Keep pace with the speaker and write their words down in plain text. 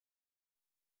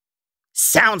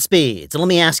Sound speeds. Let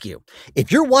me ask you,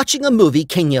 if you're watching a movie,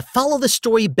 can you follow the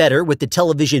story better with the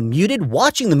television muted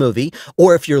watching the movie,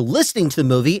 or if you're listening to the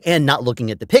movie and not looking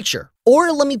at the picture?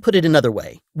 Or let me put it another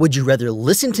way. Would you rather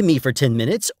listen to me for 10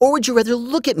 minutes, or would you rather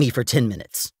look at me for 10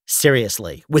 minutes?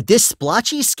 Seriously, with this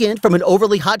splotchy skin from an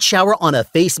overly hot shower on a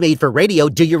face made for radio,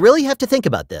 do you really have to think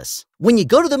about this? When you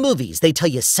go to the movies, they tell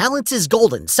you silence is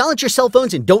golden, silence your cell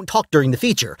phones and don't talk during the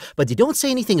feature, but they don't say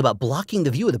anything about blocking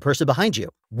the view of the person behind you.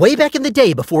 Way back in the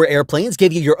day, before airplanes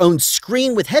gave you your own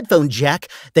screen with headphone jack,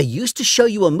 they used to show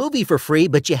you a movie for free,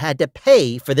 but you had to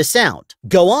pay for the sound.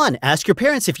 Go on, ask your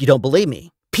parents if you don't believe me.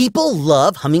 People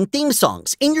love humming theme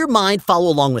songs. In your mind, follow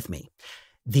along with me.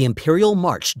 The Imperial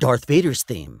March, Darth Vader's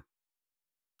theme.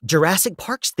 Jurassic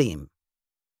Park's theme.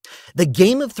 The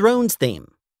Game of Thrones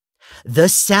theme. The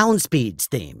Sound Speeds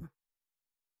theme.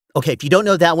 Okay, if you don't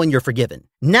know that one, you're forgiven.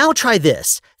 Now try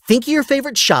this. Think of your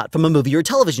favorite shot from a movie or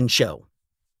television show.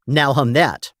 Now hum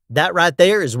that. That right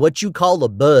there is what you call a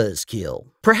buzzkill.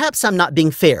 Perhaps I'm not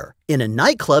being fair. In a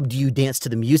nightclub, do you dance to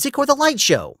the music or the light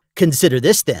show? Consider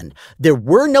this then. There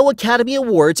were no Academy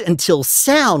Awards until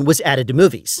sound was added to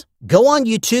movies. Go on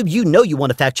YouTube, you know you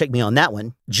want to fact check me on that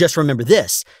one. Just remember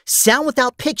this, sound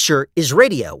without picture is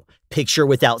radio. Picture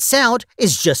without sound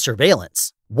is just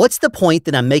surveillance. What's the point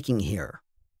that I'm making here?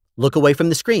 Look away from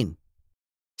the screen.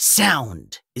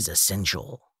 Sound is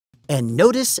essential. And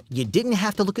notice you didn't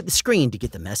have to look at the screen to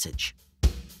get the message.